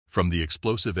From the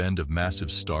explosive end of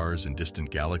massive stars in distant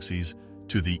galaxies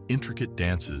to the intricate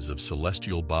dances of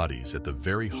celestial bodies at the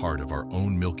very heart of our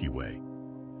own Milky Way,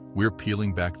 we're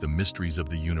peeling back the mysteries of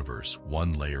the universe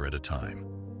one layer at a time.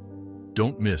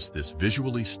 Don't miss this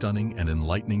visually stunning and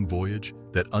enlightening voyage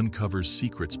that uncovers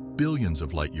secrets billions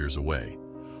of light years away,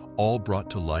 all brought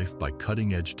to life by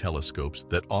cutting-edge telescopes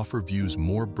that offer views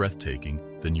more breathtaking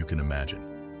than you can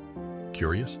imagine.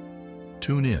 Curious?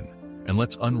 Tune in and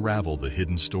let's unravel the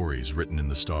hidden stories written in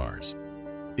the stars.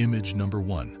 Image number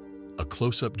 1. A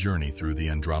close-up journey through the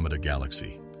Andromeda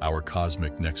Galaxy, our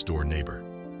cosmic next-door neighbor.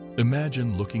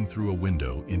 Imagine looking through a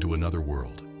window into another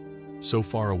world, so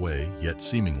far away yet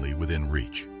seemingly within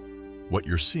reach. What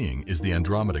you're seeing is the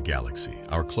Andromeda Galaxy,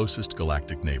 our closest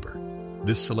galactic neighbor.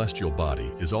 This celestial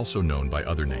body is also known by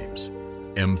other names,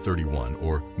 M31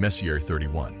 or Messier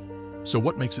 31. So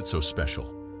what makes it so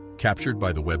special? Captured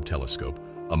by the Webb telescope,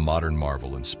 a modern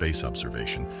marvel in space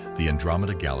observation, the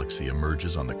Andromeda Galaxy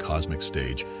emerges on the cosmic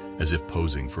stage as if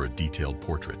posing for a detailed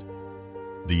portrait.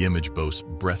 The image boasts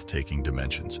breathtaking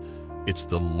dimensions. It's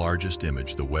the largest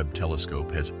image the Webb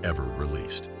telescope has ever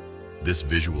released. This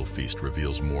visual feast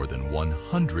reveals more than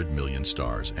 100 million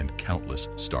stars and countless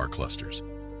star clusters.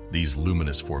 These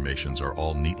luminous formations are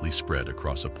all neatly spread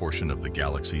across a portion of the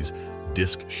galaxy's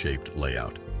disc-shaped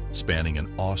layout, spanning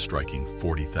an awe-striking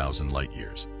 40,000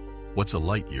 light-years. What's a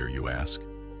light-year, you ask?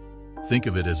 Think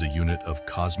of it as a unit of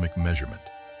cosmic measurement.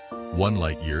 1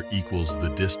 light-year equals the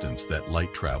distance that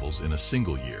light travels in a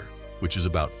single year, which is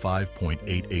about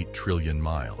 5.88 trillion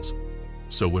miles.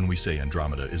 So when we say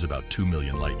Andromeda is about 2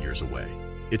 million light-years away,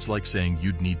 it's like saying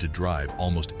you'd need to drive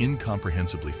almost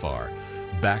incomprehensibly far,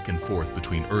 back and forth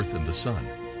between Earth and the Sun,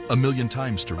 1 million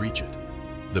times to reach it.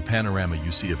 The panorama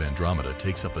you see of Andromeda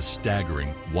takes up a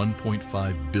staggering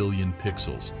 1.5 billion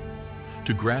pixels.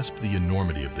 To grasp the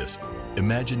enormity of this,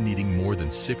 imagine needing more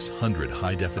than 600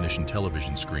 high-definition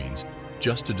television screens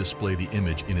just to display the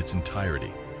image in its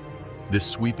entirety. This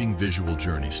sweeping visual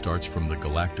journey starts from the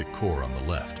galactic core on the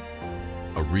left,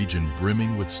 a region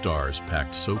brimming with stars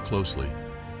packed so closely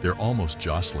they're almost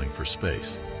jostling for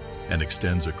space, and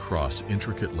extends across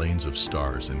intricate lanes of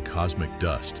stars and cosmic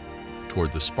dust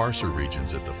toward the sparser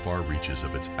regions at the far reaches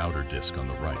of its outer disk on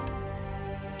the right.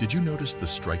 Did you notice the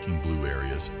striking blue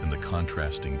areas and the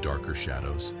contrasting darker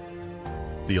shadows?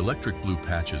 The electric blue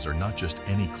patches are not just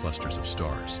any clusters of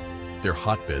stars. They're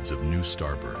hotbeds of new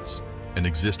star births and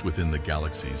exist within the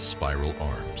galaxy's spiral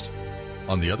arms.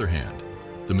 On the other hand,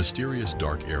 the mysterious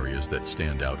dark areas that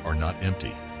stand out are not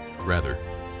empty. Rather,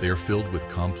 they are filled with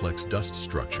complex dust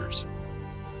structures.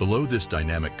 Below this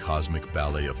dynamic cosmic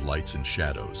ballet of lights and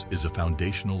shadows is a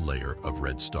foundational layer of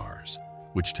red stars,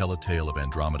 which tell a tale of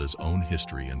Andromeda's own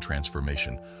history and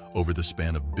transformation over the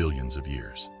span of billions of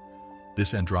years.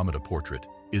 This Andromeda portrait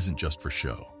isn't just for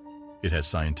show. It has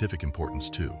scientific importance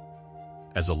too.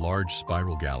 As a large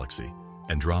spiral galaxy,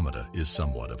 Andromeda is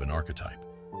somewhat of an archetype.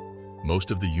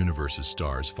 Most of the universe's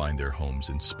stars find their homes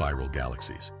in spiral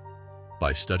galaxies.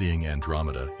 By studying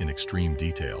Andromeda in extreme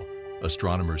detail,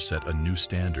 astronomers set a new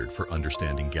standard for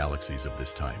understanding galaxies of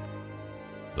this type.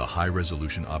 The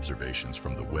high-resolution observations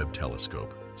from the Webb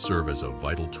telescope serve as a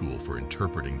vital tool for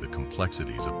interpreting the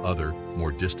complexities of other,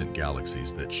 more distant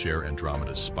galaxies that share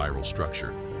Andromeda's spiral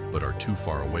structure but are too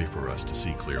far away for us to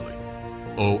see clearly.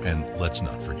 Oh, and let's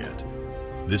not forget,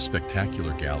 this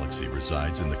spectacular galaxy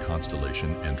resides in the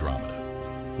constellation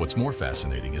Andromeda. What's more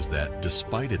fascinating is that,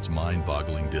 despite its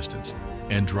mind-boggling distance,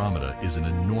 Andromeda is an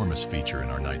enormous feature in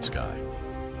our night sky.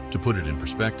 To put it in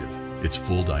perspective, its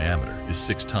full diameter is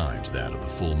 6 times that of the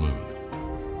full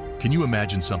moon. Can you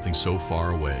imagine something so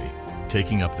far away,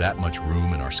 taking up that much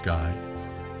room in our sky?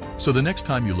 So the next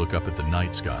time you look up at the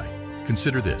night sky,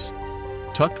 consider this.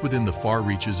 Tucked within the far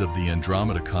reaches of the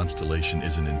Andromeda constellation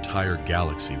is an entire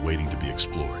galaxy waiting to be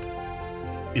explored.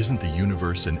 Isn't the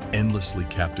universe an endlessly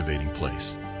captivating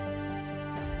place?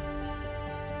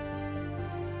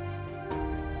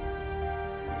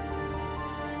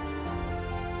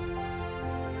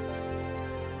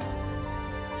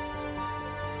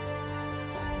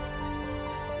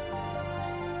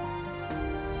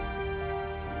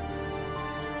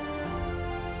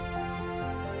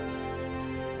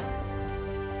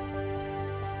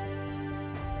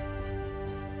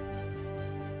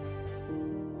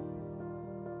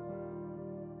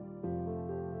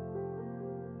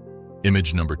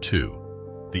 Image number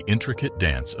 2, the intricate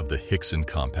dance of the Hickson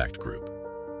compact group.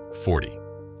 40,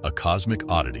 a cosmic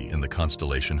oddity in the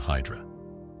constellation Hydra.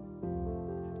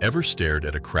 Ever stared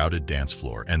at a crowded dance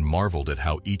floor and marveled at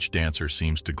how each dancer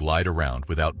seems to glide around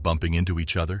without bumping into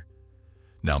each other?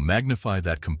 Now magnify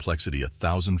that complexity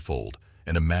 1,000-fold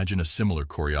and imagine a similar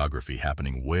choreography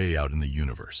happening way out in the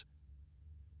universe.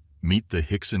 Meet the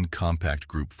Hickson Compact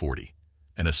Group 40,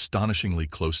 an astonishingly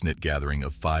close-knit gathering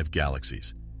of 5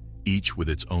 galaxies, each with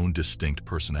its own distinct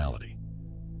personality.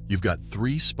 You've got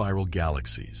 3 spiral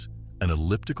galaxies, an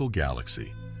elliptical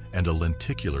galaxy, and a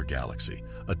lenticular galaxy,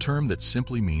 a term that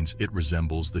simply means it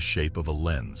resembles the shape of a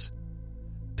lens.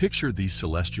 Picture these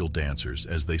celestial dancers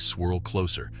as they swirl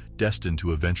closer, destined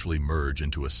to eventually merge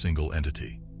into a single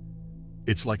entity.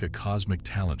 It's like a cosmic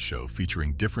talent show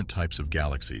featuring different types of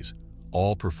galaxies,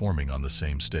 all performing on the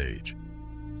same stage.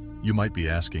 You might be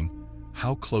asking,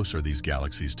 how close are these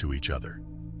galaxies to each other?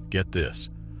 Get this,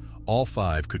 all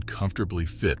 5 could comfortably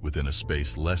fit within a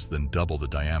space less than double the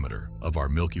diameter of our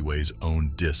Milky Way's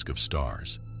own disk of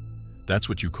stars. That's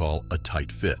what you call a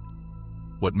tight fit.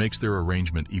 What makes their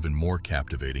arrangement even more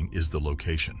captivating is the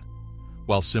location.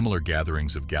 While similar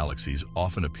gatherings of galaxies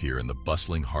often appear in the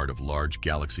bustling heart of large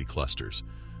galaxy clusters,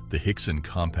 the Hickson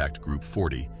Compact Group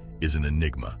 40 is an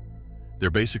enigma. They're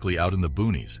basically out in the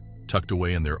boonies, tucked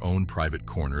away in their own private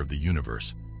corner of the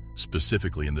universe,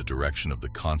 specifically in the direction of the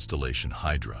constellation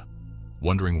Hydra.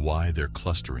 Wondering why they're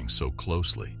clustering so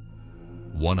closely?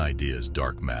 One idea is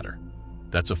dark matter.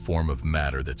 That's a form of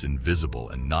matter that's invisible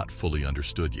and not fully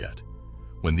understood yet.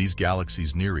 When these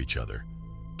galaxies near each other,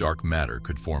 dark matter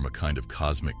could form a kind of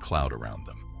cosmic cloud around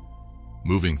them.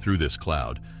 Moving through this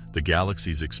cloud, the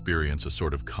galaxies experience a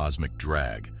sort of cosmic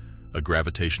drag, a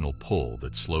gravitational pull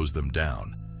that slows them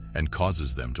down and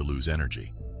causes them to lose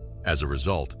energy. As a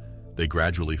result, they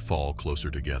gradually fall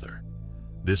closer together.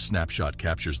 This snapshot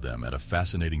captures them at a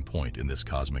fascinating point in this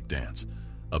cosmic dance.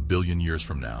 A billion years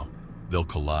from now, they'll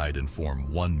collide and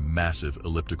form one massive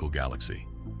elliptical galaxy.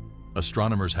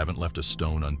 Astronomers haven't left a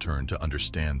stone unturned to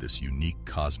understand this unique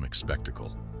cosmic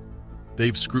spectacle.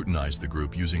 They've scrutinized the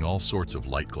group using all sorts of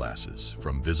light glasses,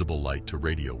 from visible light to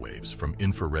radio waves, from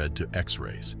infrared to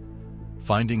X-rays.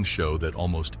 Findings show that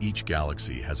almost each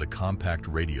galaxy has a compact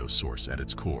radio source at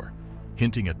its core,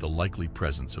 hinting at the likely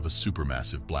presence of a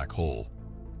supermassive black hole.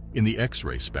 In the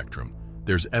X-ray spectrum,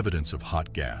 there's evidence of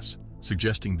hot gas,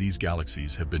 suggesting these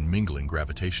galaxies have been mingling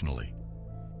gravitationally.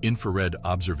 Infrared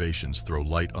observations throw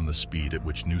light on the speed at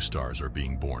which new stars are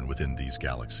being born within these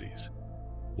galaxies.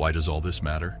 Why does all this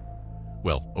matter?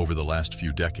 Well, over the last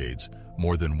few decades,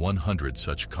 more than 100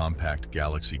 such compact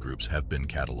galaxy groups have been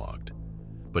cataloged.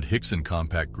 But Hickson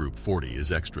Compact Group 40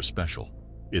 is extra special.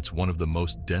 It's one of the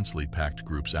most densely packed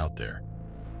groups out there.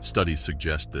 Studies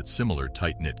suggest that similar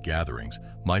tight-knit gatherings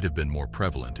might have been more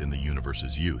prevalent in the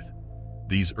universe's youth.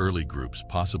 These early groups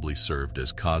possibly served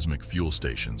as cosmic fuel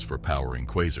stations for powering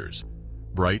quasars,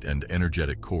 bright and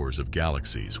energetic cores of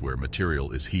galaxies where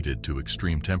material is heated to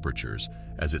extreme temperatures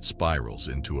as it spirals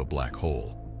into a black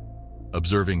hole.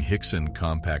 Observing Hickson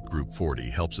Compact Group 40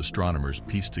 helps astronomers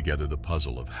piece together the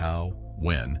puzzle of how,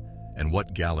 when, and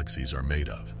what galaxies are made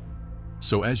of.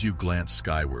 So as you glance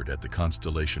skyward at the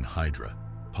constellation Hydra,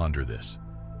 ponder this.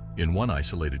 In one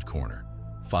isolated corner,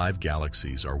 5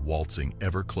 galaxies are waltzing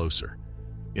ever closer,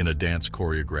 in a dance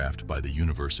choreographed by the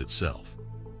universe itself.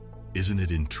 Isn't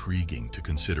it intriguing to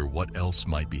consider what else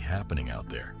might be happening out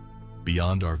there,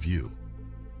 beyond our view?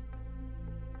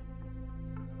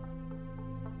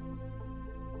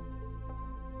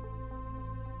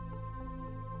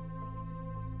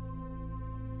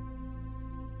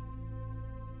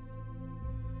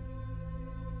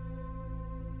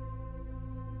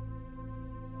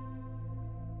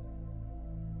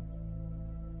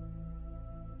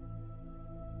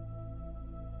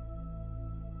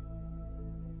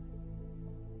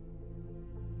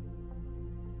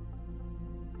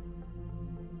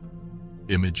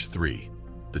 Image 3.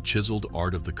 The chiseled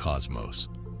art of the cosmos.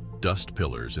 Dust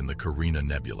pillars in the Carina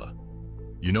Nebula.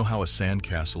 You know how a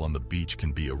sandcastle on the beach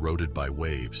can be eroded by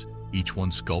waves, each one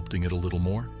sculpting it a little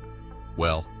more?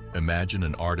 Well, imagine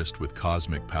an artist with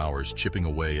cosmic powers chipping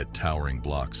away at towering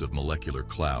blocks of molecular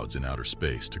clouds in outer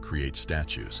space to create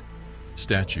statues.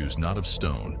 Statues not of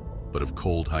stone, but of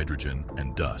cold hydrogen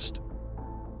and dust.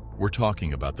 We're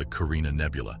talking about the Carina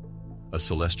Nebula, a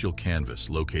celestial canvas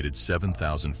located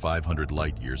 7,500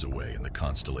 light-years away in the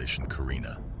constellation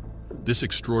Carina. This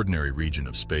extraordinary region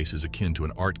of space is akin to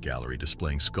an art gallery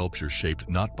displaying sculpture shaped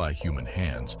not by human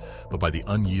hands, but by the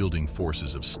unyielding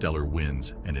forces of stellar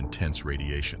winds and intense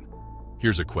radiation.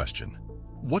 Here's a question.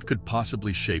 What could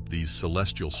possibly shape these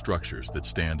celestial structures that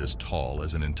stand as tall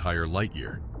as an entire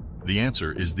light-year? The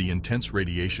answer is the intense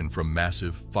radiation from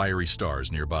massive, fiery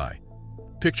stars nearby.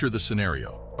 Picture the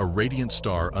scenario. A radiant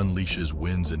star unleashes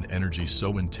winds and energy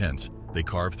so intense they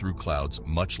carve through clouds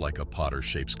much like a potter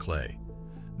shapes clay.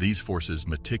 These forces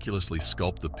meticulously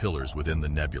sculpt the pillars within the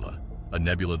nebula, a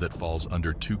nebula that falls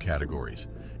under two categories,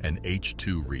 an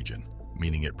H2 region,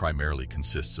 meaning it primarily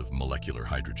consists of molecular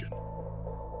hydrogen,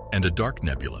 and a dark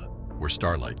nebula, where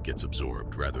starlight gets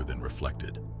absorbed rather than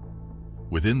reflected.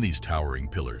 Within these towering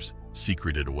pillars,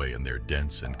 secreted away in their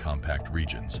dense and compact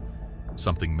regions,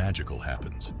 something magical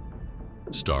happens.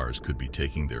 Stars could be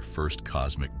taking their first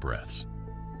cosmic breaths.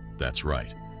 That's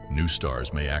right, new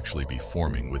stars may actually be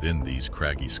forming within these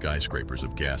craggy skyscrapers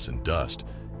of gas and dust.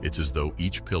 It's as though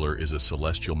each pillar is a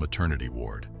celestial maternity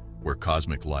ward, where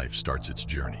cosmic life starts its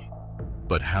journey.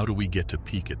 But how do we get to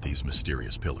peek at these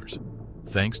mysterious pillars?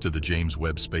 Thanks to the James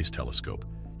Webb Space Telescope,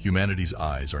 humanity's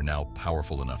eyes are now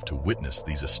powerful enough to witness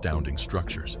these astounding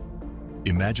structures.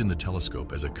 Imagine the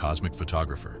telescope as a cosmic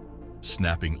photographer,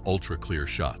 snapping ultra-clear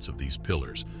shots of these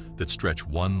pillars that stretch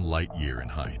 1 light-year in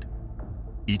height.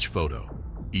 Each photo,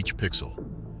 each pixel,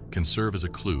 can serve as a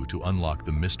clue to unlock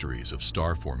the mysteries of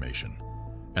star formation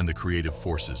and the creative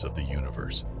forces of the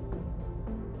universe.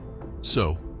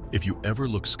 So, if you ever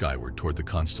look skyward toward the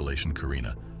constellation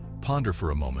Carina, ponder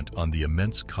for a moment on the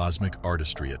immense cosmic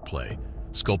artistry at play,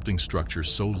 sculpting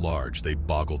structures so large they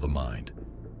boggle the mind.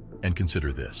 And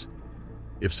consider this.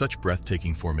 If such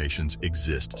breathtaking formations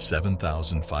exist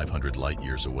 7,500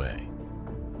 light-years away,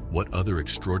 what other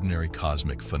extraordinary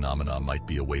cosmic phenomena might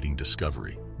be awaiting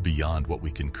discovery beyond what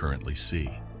we can currently see?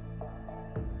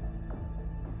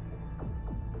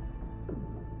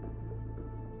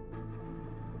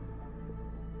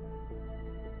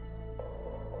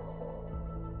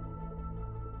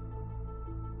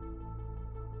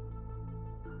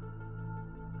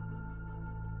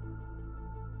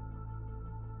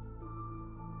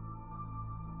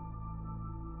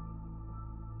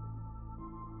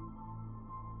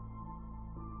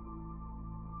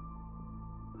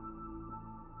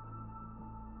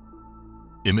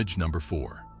 Image number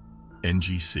 4,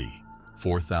 NGC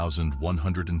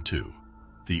 4102,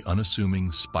 the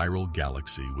unassuming spiral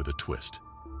galaxy with a twist.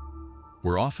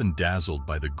 We're often dazzled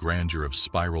by the grandeur of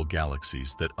spiral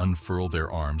galaxies that unfurl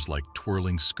their arms like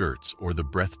twirling skirts, or the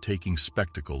breathtaking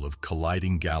spectacle of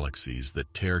colliding galaxies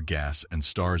that tear gas and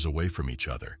stars away from each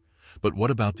other. But what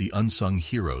about the unsung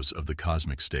heroes of the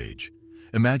cosmic stage?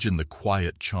 Imagine the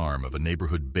quiet charm of a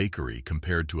neighborhood bakery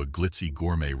compared to a glitzy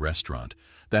gourmet restaurant.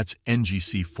 That's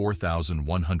NGC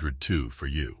 4102 for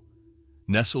you.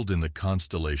 Nestled in the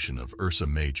constellation of Ursa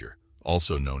Major,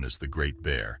 also known as the Great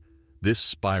Bear, this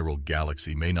spiral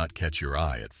galaxy may not catch your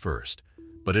eye at first,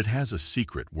 but it has a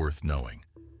secret worth knowing.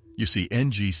 You see,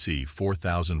 NGC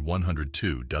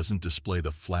 4102 doesn't display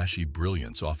the flashy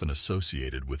brilliance often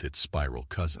associated with its spiral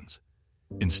cousins.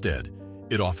 Instead,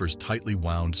 it offers tightly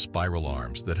wound spiral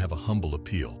arms that have a humble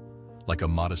appeal, like a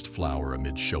modest flower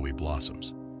amid showy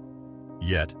blossoms.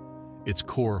 Yet, its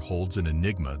core holds an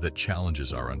enigma that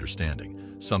challenges our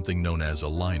understanding, something known as a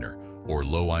liner, or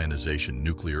low-ionization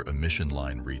nuclear emission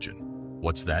line region.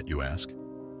 What's that, you ask?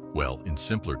 Well, in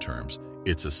simpler terms,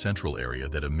 it's a central area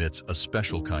that emits a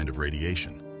special kind of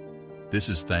radiation. This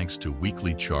is thanks to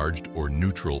weakly charged or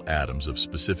neutral atoms of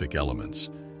specific elements,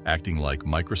 acting like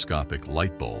microscopic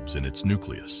light bulbs in its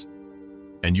nucleus.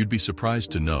 And you'd be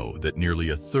surprised to know that nearly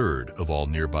a third of all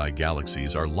nearby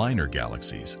galaxies are liner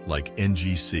galaxies, like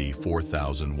NGC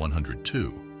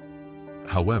 4102.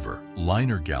 However,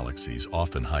 liner galaxies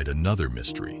often hide another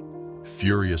mystery: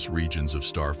 furious regions of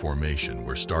star formation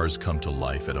where stars come to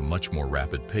life at a much more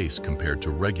rapid pace compared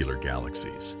to regular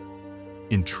galaxies.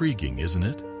 Intriguing, isn't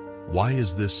it? Why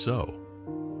is this so?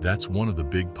 That's one of the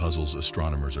big puzzles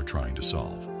astronomers are trying to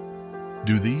solve.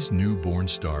 Do these newborn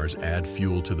stars add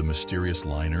fuel to the mysterious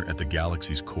liner at the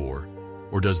galaxy's core,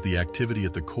 or does the activity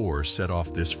at the core set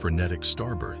off this frenetic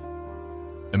starbirth?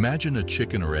 Imagine a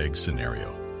chicken or egg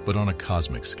scenario, but on a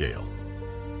cosmic scale.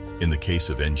 In the case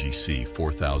of NGC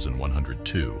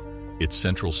 4102, its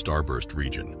central starburst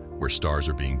region, where stars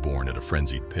are being born at a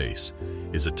frenzied pace,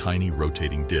 is a tiny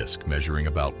rotating disk measuring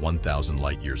about 1,000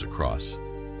 light-years across,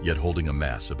 yet holding a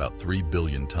mass about 3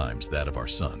 billion times that of our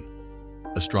Sun.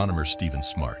 Astronomer Stephen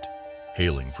Smart,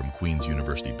 hailing from Queen's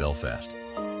University Belfast,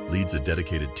 leads a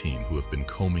dedicated team who have been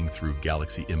combing through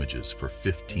galaxy images for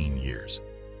 15 years.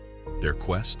 Their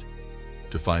quest?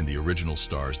 To find the original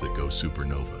stars that go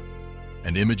supernova.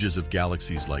 And images of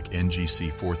galaxies like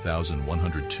NGC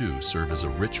 4102 serve as a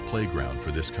rich playground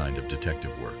for this kind of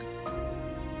detective work.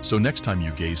 So next time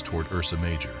you gaze toward Ursa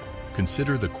Major,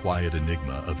 consider the quiet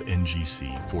enigma of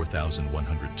NGC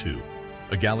 4102,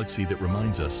 a galaxy that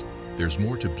reminds us there's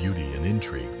more to beauty and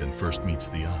intrigue than first meets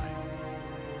the eye.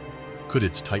 Could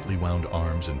its tightly wound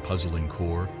arms and puzzling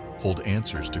core hold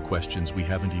answers to questions we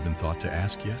haven't even thought to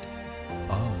ask yet?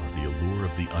 Ah, the allure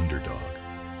of the underdog.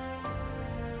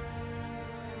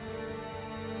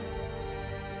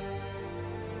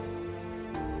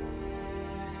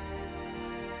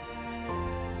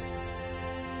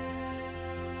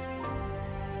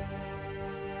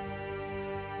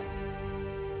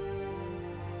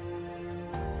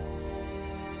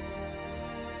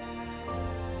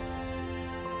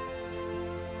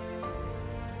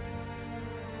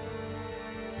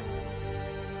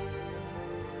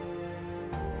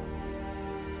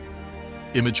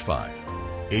 Image 5.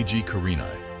 A.G.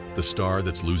 Carinae, the star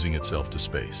that's losing itself to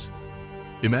space.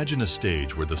 Imagine a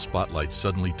stage where the spotlight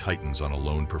suddenly tightens on a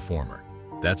lone performer.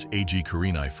 That's A.G.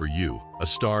 Carinae for you, a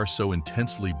star so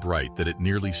intensely bright that it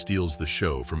nearly steals the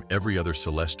show from every other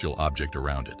celestial object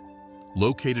around it.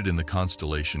 Located in the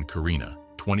constellation Carina,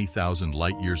 20,000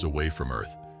 light-years away from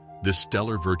Earth, this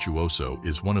stellar virtuoso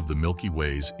is one of the Milky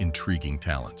Way's intriguing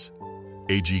talents.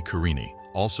 A.G. Carinae,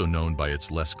 also known by its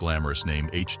less glamorous name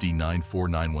HD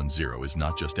 94910, is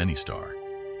not just any star.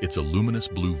 It's a luminous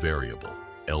blue variable,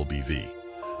 LBV,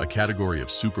 a category of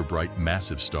super-bright,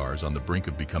 massive stars on the brink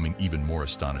of becoming even more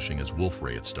astonishing as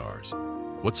Wolf-Rayet stars.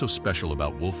 What's so special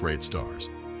about Wolf-Rayet stars?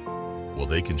 Well,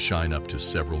 they can shine up to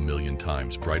several million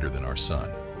times brighter than our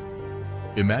sun.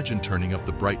 Imagine turning up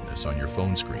the brightness on your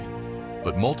phone screen,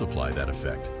 but multiply that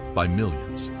effect by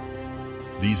millions.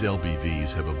 These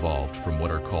LBVs have evolved from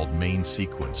what are called main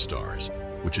sequence stars,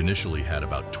 which initially had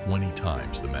about 20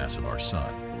 times the mass of our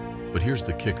sun. But here's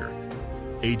the kicker.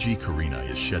 A.G.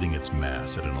 Carinae is shedding its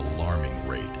mass at an alarming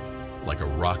rate, like a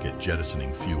rocket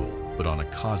jettisoning fuel, but on a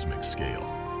cosmic scale.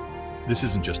 This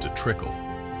isn't just a trickle.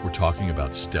 We're talking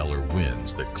about stellar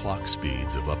winds that clock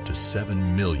speeds of up to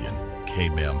 7 million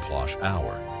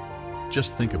km/h.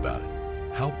 Just think about it.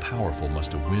 How powerful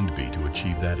must a wind be to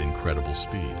achieve that incredible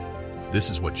speed? This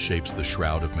is what shapes the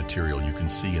shroud of material you can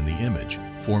see in the image,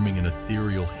 forming an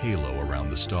ethereal halo around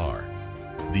the star.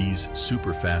 These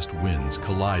super-fast winds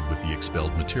collide with the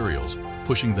expelled materials,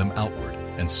 pushing them outward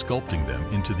and sculpting them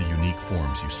into the unique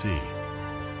forms you see.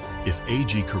 If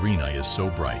A.G. Carinae is so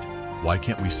bright, why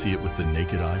can't we see it with the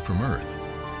naked eye from Earth?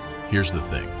 Here's the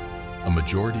thing. A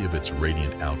majority of its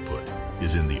radiant output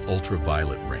is in the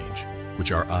ultraviolet range,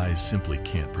 which our eyes simply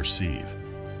can't perceive.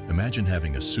 Imagine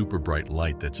having a super bright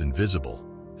light that's invisible.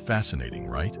 Fascinating,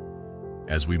 right?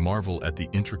 As we marvel at the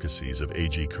intricacies of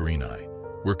A.G. Carinae,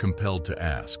 we're compelled to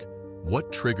ask,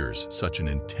 what triggers such an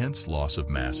intense loss of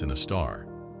mass in a star?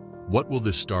 What will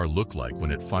this star look like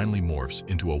when it finally morphs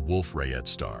into a Wolf-Rayet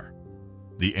star?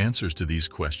 The answers to these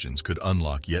questions could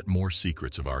unlock yet more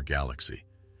secrets of our galaxy,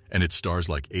 and it's stars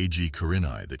like A.G.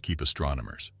 Carinae that keep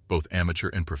astronomers, both amateur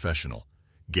and professional,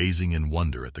 gazing in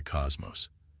wonder at the cosmos.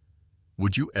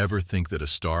 Would you ever think that a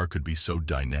star could be so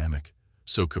dynamic,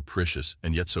 so capricious,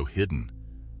 and yet so hidden?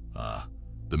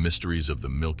 The mysteries of the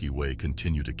Milky Way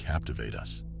continue to captivate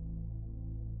us.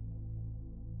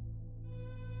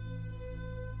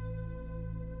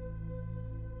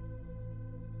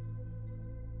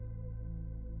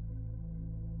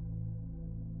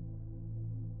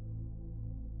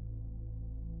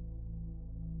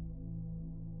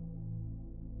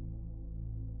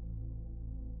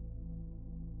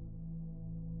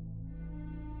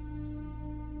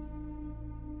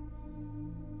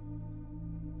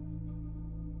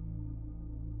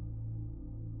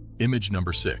 Image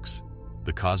number 6,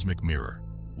 the cosmic mirror,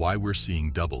 why we're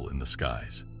seeing double in the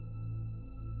skies.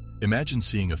 Imagine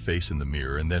seeing a face in the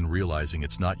mirror and then realizing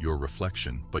it's not your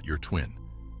reflection, but your twin.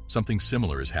 Something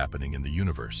similar is happening in the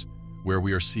universe, where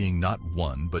we are seeing not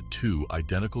one, but two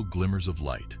identical glimmers of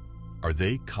light. Are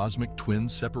they cosmic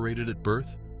twins separated at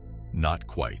birth? Not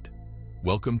quite.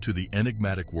 Welcome to the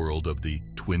enigmatic world of the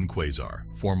twin quasar,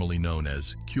 formerly known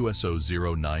as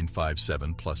QSO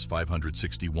 0957 plus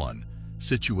 561,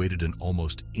 situated an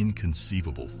almost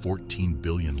inconceivable 14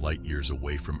 billion light-years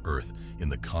away from Earth in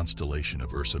the constellation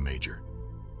of Ursa Major.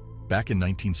 Back in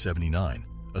 1979,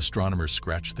 astronomers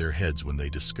scratched their heads when they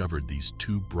discovered these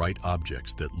two bright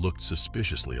objects that looked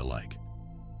suspiciously alike.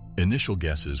 Initial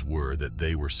guesses were that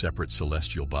they were separate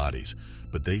celestial bodies,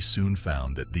 but they soon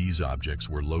found that these objects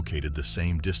were located the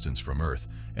same distance from Earth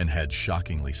and had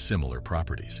shockingly similar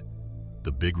properties.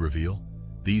 The big reveal?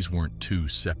 These weren't two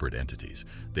separate entities,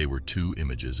 they were two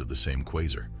images of the same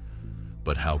quasar.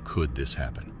 But how could this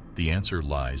happen? The answer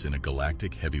lies in a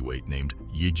galactic heavyweight named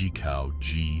Yijikao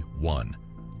G1,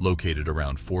 located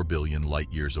around 4 billion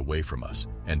light-years away from us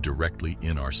and directly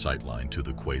in our sightline to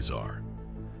the quasar.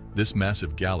 This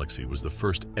massive galaxy was the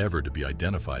first ever to be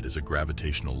identified as a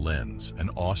gravitational lens,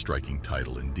 an awe-striking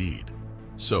title indeed.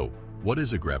 So, what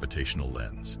is a gravitational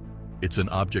lens? It's an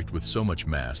object with so much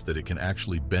mass that it can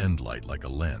actually bend light like a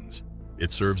lens.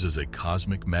 It serves as a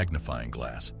cosmic magnifying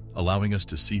glass, allowing us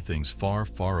to see things far,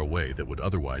 far away that would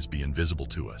otherwise be invisible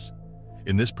to us.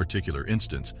 In this particular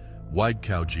instance,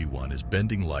 Yijikao G1 is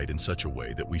bending light in such a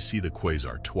way that we see the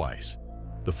quasar twice.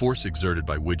 The force exerted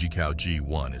by Yijikao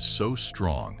G1 is so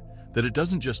strong that it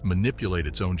doesn't just manipulate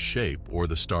its own shape or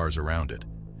the stars around it.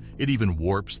 It even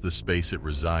warps the space it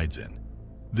resides in.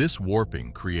 This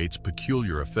warping creates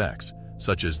peculiar effects,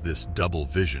 such as this double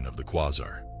vision of the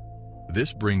quasar.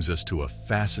 This brings us to a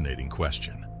fascinating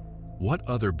question. What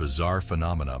other bizarre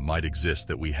phenomena might exist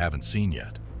that we haven't seen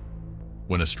yet?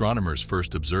 When astronomers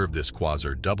first observed this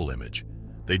quasar double image,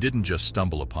 they didn't just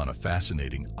stumble upon a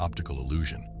fascinating optical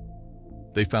illusion.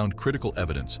 They found critical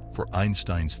evidence for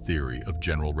Einstein's theory of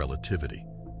general relativity.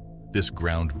 This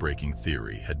groundbreaking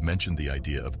theory had mentioned the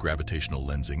idea of gravitational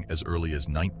lensing as early as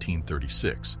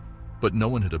 1936, but no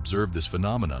one had observed this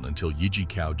phenomenon until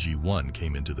Yijikao G1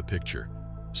 came into the picture.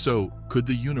 So, could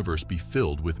the universe be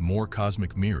filled with more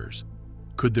cosmic mirrors?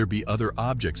 Could there be other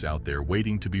objects out there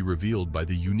waiting to be revealed by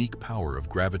the unique power of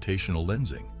gravitational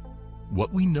lensing?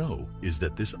 What we know is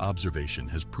that this observation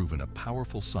has proven a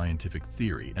powerful scientific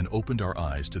theory and opened our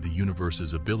eyes to the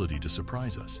universe's ability to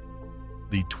surprise us.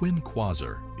 The twin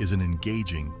quasar is an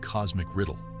engaging cosmic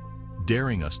riddle,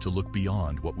 daring us to look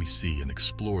beyond what we see and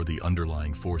explore the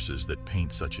underlying forces that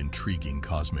paint such intriguing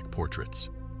cosmic portraits.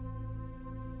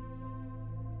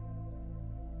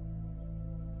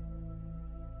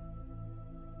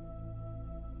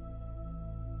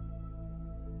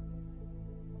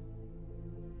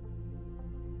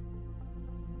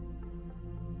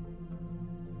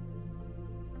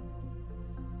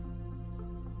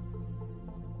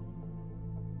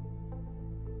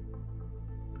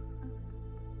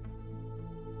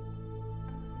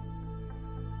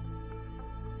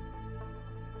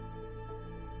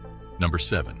 Number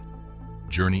 7.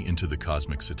 Journey into the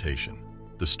Cosmic Cetacean,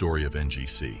 the story of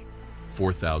NGC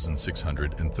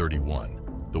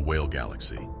 4631, the Whale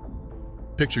Galaxy.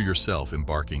 Picture yourself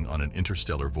embarking on an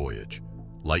interstellar voyage,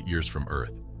 light years from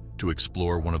Earth, to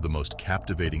explore one of the most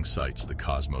captivating sights the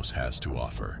cosmos has to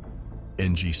offer.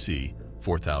 NGC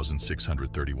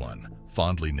 4631,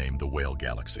 fondly named the Whale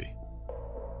Galaxy.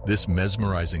 This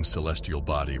mesmerizing celestial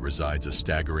body resides a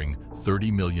staggering 30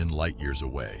 million light-years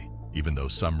away. Even though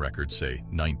some records say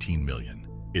 19 million,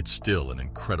 it's still an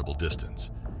incredible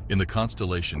distance. In the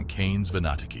constellation Canes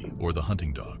Venatici, or the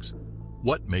Hunting Dogs.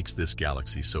 What makes this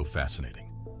galaxy so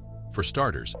fascinating? For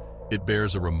starters, it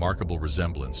bears a remarkable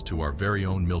resemblance to our very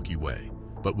own Milky Way,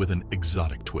 but with an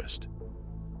exotic twist.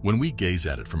 When we gaze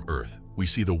at it from Earth, we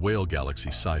see the Whale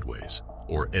Galaxy sideways,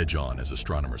 or edge-on as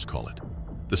astronomers call it.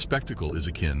 The spectacle is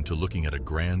akin to looking at a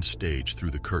grand stage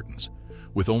through the curtains,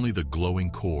 with only the glowing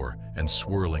core and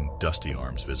swirling, dusty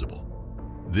arms visible.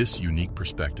 This unique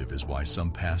perspective is why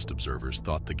some past observers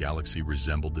thought the galaxy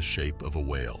resembled the shape of a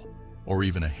whale, or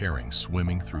even a herring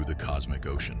swimming through the cosmic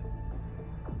ocean.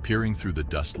 Peering through the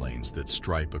dust lanes that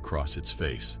stripe across its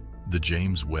face, the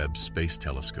James Webb Space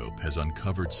Telescope has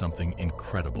uncovered something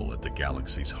incredible at the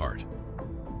galaxy's heart.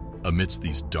 Amidst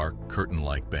these dark,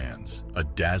 curtain-like bands, a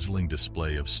dazzling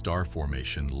display of star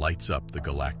formation lights up the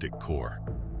galactic core.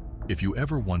 If you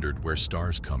ever wondered where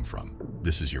stars come from,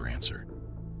 this is your answer.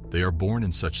 They are born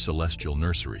in such celestial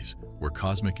nurseries where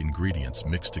cosmic ingredients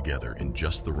mix together in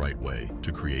just the right way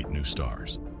to create new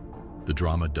stars. The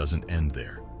drama doesn't end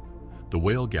there. The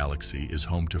Whale Galaxy is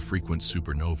home to frequent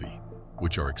supernovae,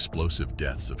 which are explosive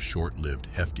deaths of short-lived,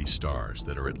 hefty stars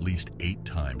that are at least 8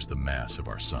 times the mass of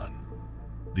our Sun.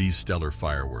 These stellar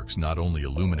fireworks not only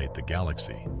illuminate the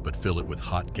galaxy, but fill it with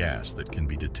hot gas that can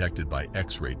be detected by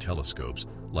X-ray telescopes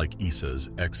like ESA's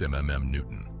XMM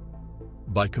Newton.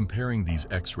 By comparing these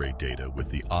X-ray data with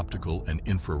the optical and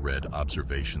infrared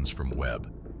observations from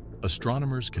Webb,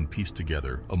 astronomers can piece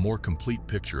together a more complete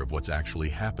picture of what's actually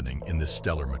happening in this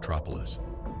stellar metropolis.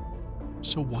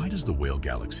 So why does the Whale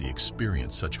Galaxy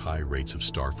experience such high rates of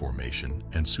star formation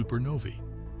and supernovae?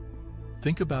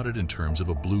 Think about it in terms of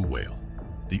a blue whale,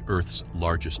 the Earth's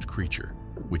largest creature,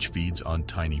 which feeds on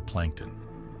tiny plankton.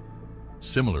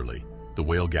 Similarly, the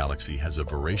Whale Galaxy has a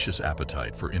voracious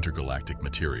appetite for intergalactic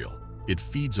material. It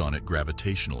feeds on it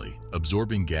gravitationally,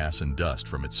 absorbing gas and dust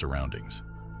from its surroundings.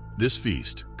 This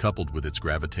feast, coupled with its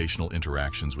gravitational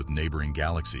interactions with neighboring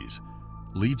galaxies,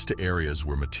 leads to areas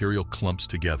where material clumps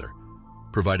together,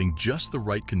 providing just the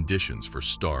right conditions for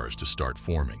stars to start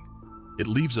forming. It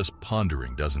leaves us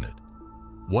pondering, doesn't it?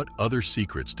 What other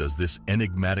secrets does this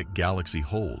enigmatic galaxy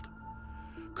hold?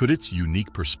 Could its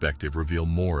unique perspective reveal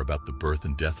more about the birth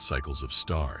and death cycles of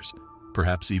stars,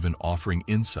 perhaps even offering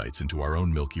insights into our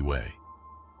own Milky Way?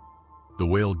 The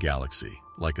Whale Galaxy,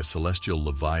 like a celestial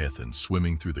leviathan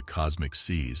swimming through the cosmic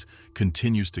seas,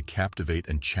 continues to captivate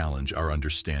and challenge our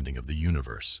understanding of the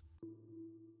universe.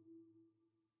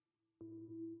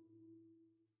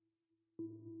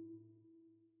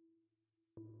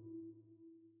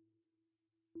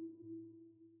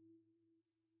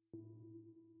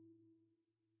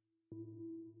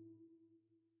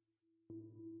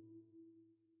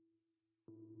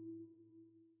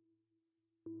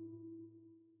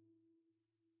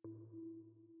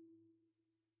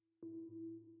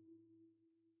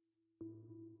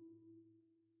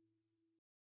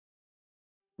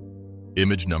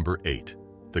 Image number 8.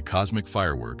 The cosmic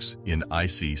fireworks in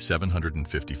IC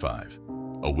 755.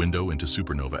 A window into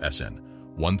supernova SN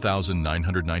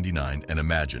 1999, and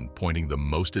imagine pointing the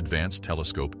most advanced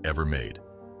telescope ever made,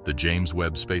 the James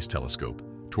Webb Space Telescope,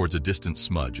 towards a distant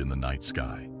smudge in the night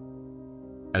sky.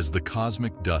 As the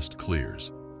cosmic dust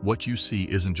clears, what you see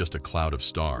isn't just a cloud of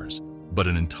stars, but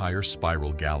an entire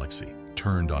spiral galaxy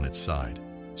turned on its side,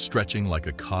 stretching like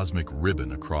a cosmic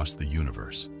ribbon across the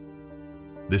universe.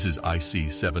 This is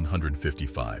IC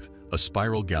 755, a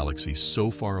spiral galaxy so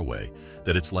far away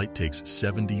that its light takes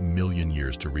 70 million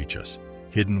years to reach us,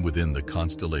 hidden within the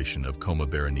constellation of Coma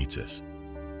Berenices.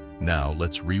 Now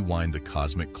let's rewind the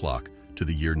cosmic clock to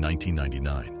the year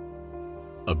 1999.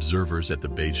 Observers at the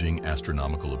Beijing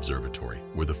Astronomical Observatory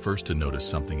were the first to notice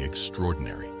something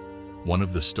extraordinary. One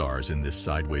of the stars in this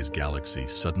sideways galaxy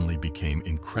suddenly became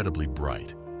incredibly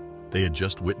bright. They had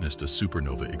just witnessed a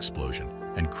supernova explosion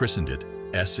and christened it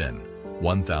SN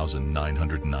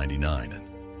 1999.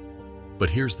 But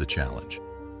here's the challenge.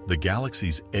 The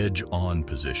galaxy's edge-on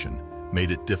position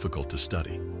made it difficult to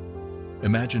study.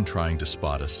 Imagine trying to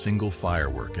spot a single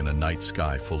firework in a night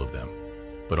sky full of them,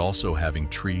 but also having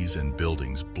trees and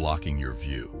buildings blocking your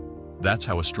view. That's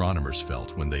how astronomers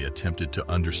felt when they attempted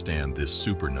to understand this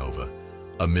supernova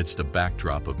amidst a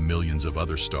backdrop of millions of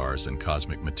other stars and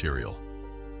cosmic material.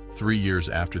 3 years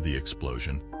after the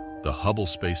explosion, the Hubble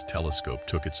Space Telescope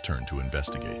took its turn to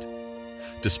investigate.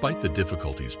 Despite the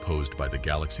difficulties posed by the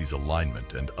galaxy's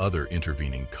alignment and other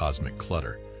intervening cosmic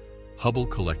clutter, Hubble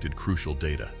collected crucial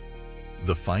data.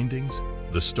 The findings?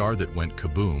 The star that went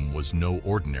kaboom was no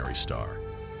ordinary star.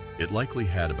 It likely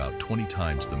had about 20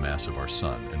 times the mass of our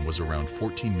Sun and was around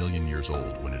 14 million years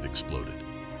old when it exploded.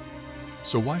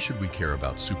 So why should we care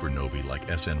about supernovae like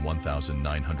SN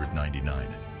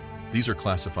 1999? These are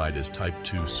classified as Type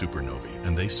II supernovae,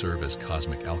 and they serve as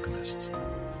cosmic alchemists.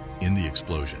 In the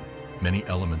explosion, many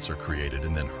elements are created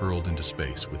and then hurled into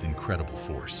space with incredible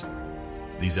force.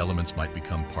 These elements might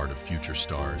become part of future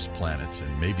stars, planets,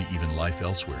 and maybe even life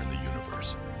elsewhere in the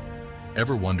universe.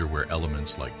 Ever wonder where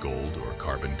elements like gold or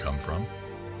carbon come from?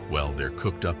 Well, they're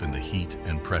cooked up in the heat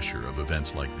and pressure of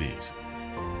events like these.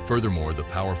 Furthermore, the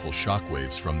powerful shock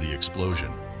waves from the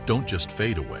explosion don't just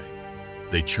fade away.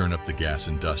 They churn up the gas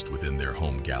and dust within their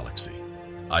home galaxy.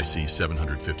 IC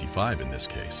 755 in this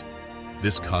case.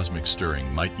 This cosmic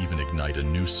stirring might even ignite a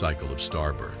new cycle of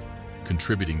star birth,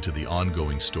 contributing to the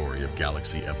ongoing story of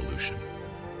galaxy evolution.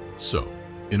 So,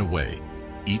 in a way,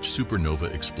 each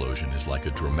supernova explosion is like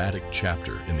a dramatic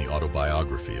chapter in the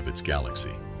autobiography of its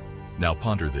galaxy. Now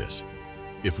ponder this.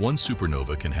 If one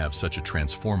supernova can have such a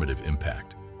transformative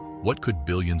impact, what could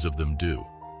billions of them do?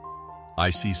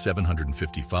 IC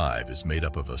 755 is made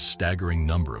up of a staggering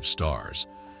number of stars,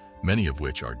 many of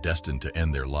which are destined to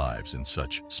end their lives in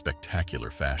such spectacular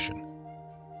fashion.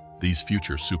 These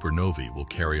future supernovae will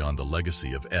carry on the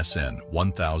legacy of SN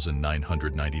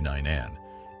 1999,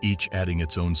 each adding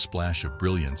its own splash of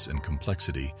brilliance and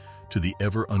complexity to the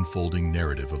ever-unfolding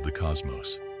narrative of the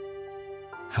cosmos.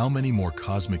 How many more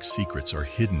cosmic secrets are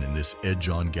hidden in this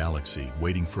edge-on galaxy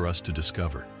waiting for us to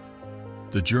discover?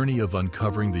 The journey of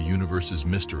uncovering the universe's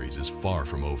mysteries is far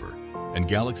from over, and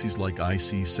galaxies like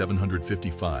IC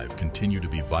 755 continue to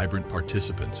be vibrant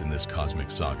participants in this cosmic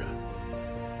saga.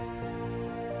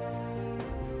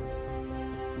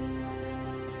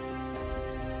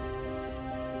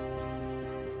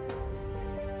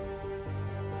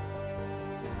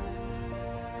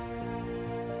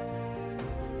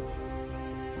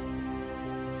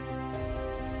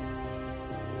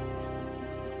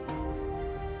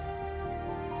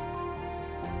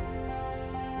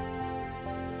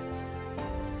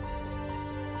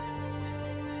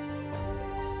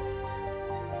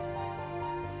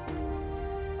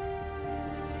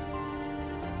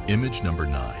 Image number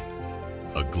 9.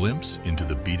 A glimpse into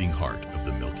the beating heart of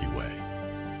the Milky Way.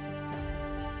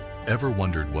 Ever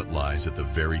wondered what lies at the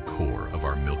very core of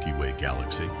our Milky Way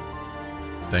galaxy?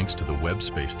 Thanks to the Webb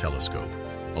Space Telescope,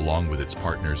 along with its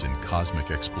partners in cosmic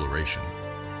exploration,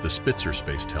 the Spitzer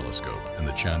Space Telescope and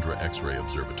the Chandra X-ray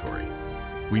Observatory,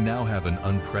 we now have an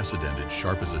unprecedented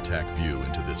sharp-as-a-tack view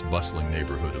into this bustling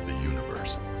neighborhood of the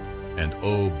universe. And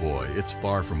oh boy, it's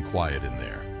far from quiet in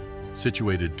there.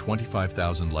 Situated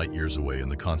 25,000 light-years away in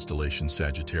the constellation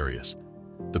Sagittarius,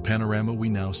 the panorama we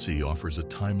now see offers a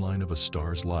timeline of a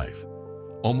star's life,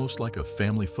 almost like a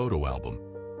family photo album,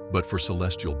 but for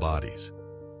celestial bodies.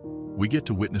 We get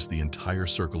to witness the entire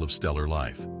circle of stellar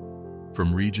life,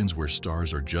 from regions where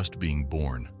stars are just being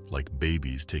born, like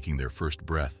babies taking their first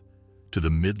breath, to the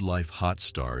midlife hot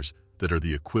stars that are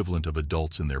the equivalent of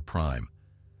adults in their prime,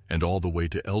 and all the way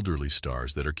to elderly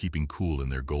stars that are keeping cool in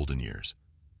their golden years.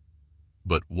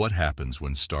 But what happens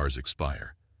when stars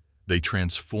expire? They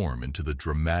transform into the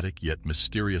dramatic yet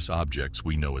mysterious objects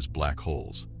we know as black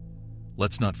holes.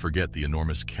 Let's not forget the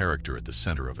enormous character at the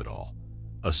center of it all.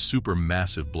 A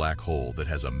supermassive black hole that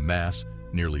has a mass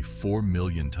nearly 4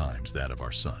 million times that of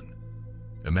our Sun.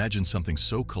 Imagine something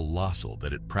so colossal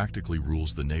that it practically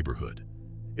rules the neighborhood.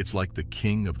 It's like the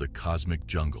king of the cosmic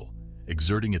jungle,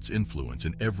 exerting its influence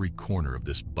in every corner of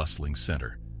this bustling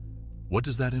center. What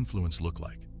does that influence look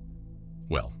like?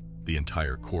 Well, the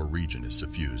entire core region is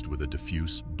suffused with a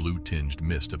diffuse, blue-tinged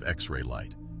mist of X-ray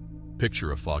light.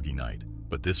 Picture a foggy night,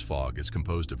 but this fog is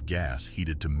composed of gas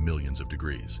heated to millions of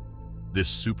degrees. This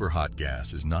super-hot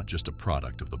gas is not just a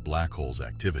product of the black hole's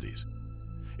activities.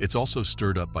 It's also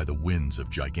stirred up by the winds of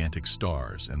gigantic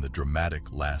stars and the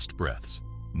dramatic last breaths,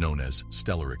 known as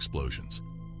stellar explosions,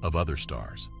 of other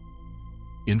stars.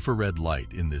 Infrared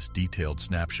light in this detailed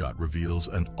snapshot reveals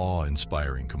an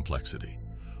awe-inspiring complexity.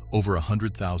 Over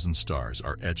 100,000 stars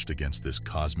are etched against this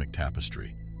cosmic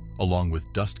tapestry, along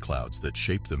with dust clouds that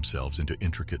shape themselves into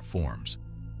intricate forms.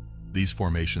 These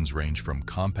formations range from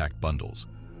compact bundles,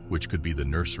 which could be the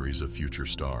nurseries of future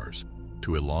stars,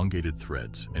 to elongated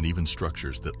threads and even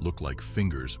structures that look like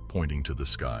fingers pointing to the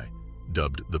sky,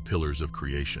 dubbed the pillars of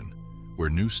creation, where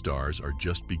new stars are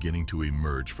just beginning to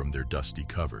emerge from their dusty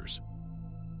covers.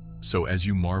 So as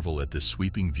you marvel at this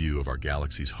sweeping view of our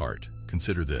galaxy's heart,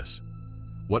 consider this.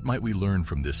 What might we learn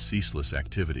from this ceaseless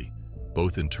activity,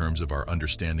 both in terms of our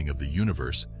understanding of the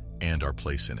universe and our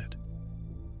place in it?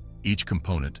 Each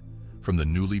component, from the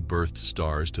newly birthed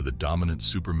stars to the dominant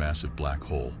supermassive black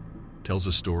hole, tells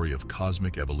a story of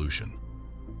cosmic evolution.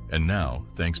 And now,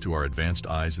 thanks to our advanced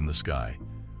eyes in the sky,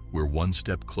 we're one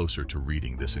step closer to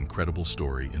reading this incredible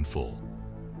story in full.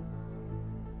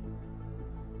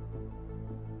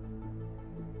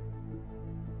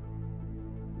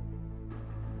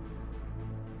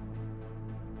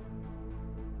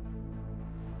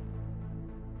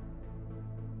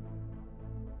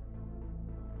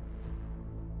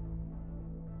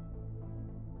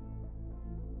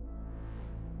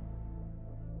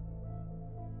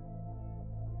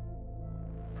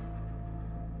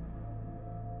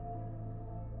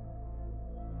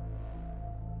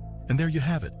 And there you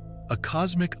have it, a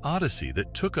cosmic odyssey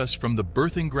that took us from the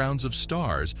birthing grounds of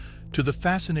stars to the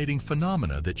fascinating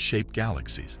phenomena that shape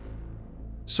galaxies.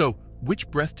 So, which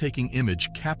breathtaking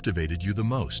image captivated you the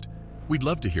most? We'd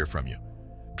love to hear from you.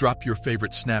 Drop your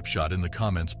favorite snapshot in the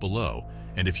comments below,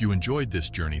 and if you enjoyed this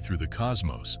journey through the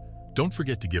cosmos, don't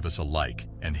forget to give us a like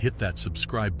and hit that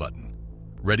subscribe button.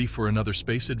 Ready for another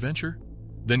space adventure?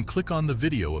 Then click on the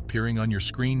video appearing on your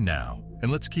screen now,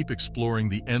 and let's keep exploring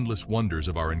the endless wonders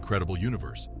of our incredible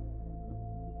universe.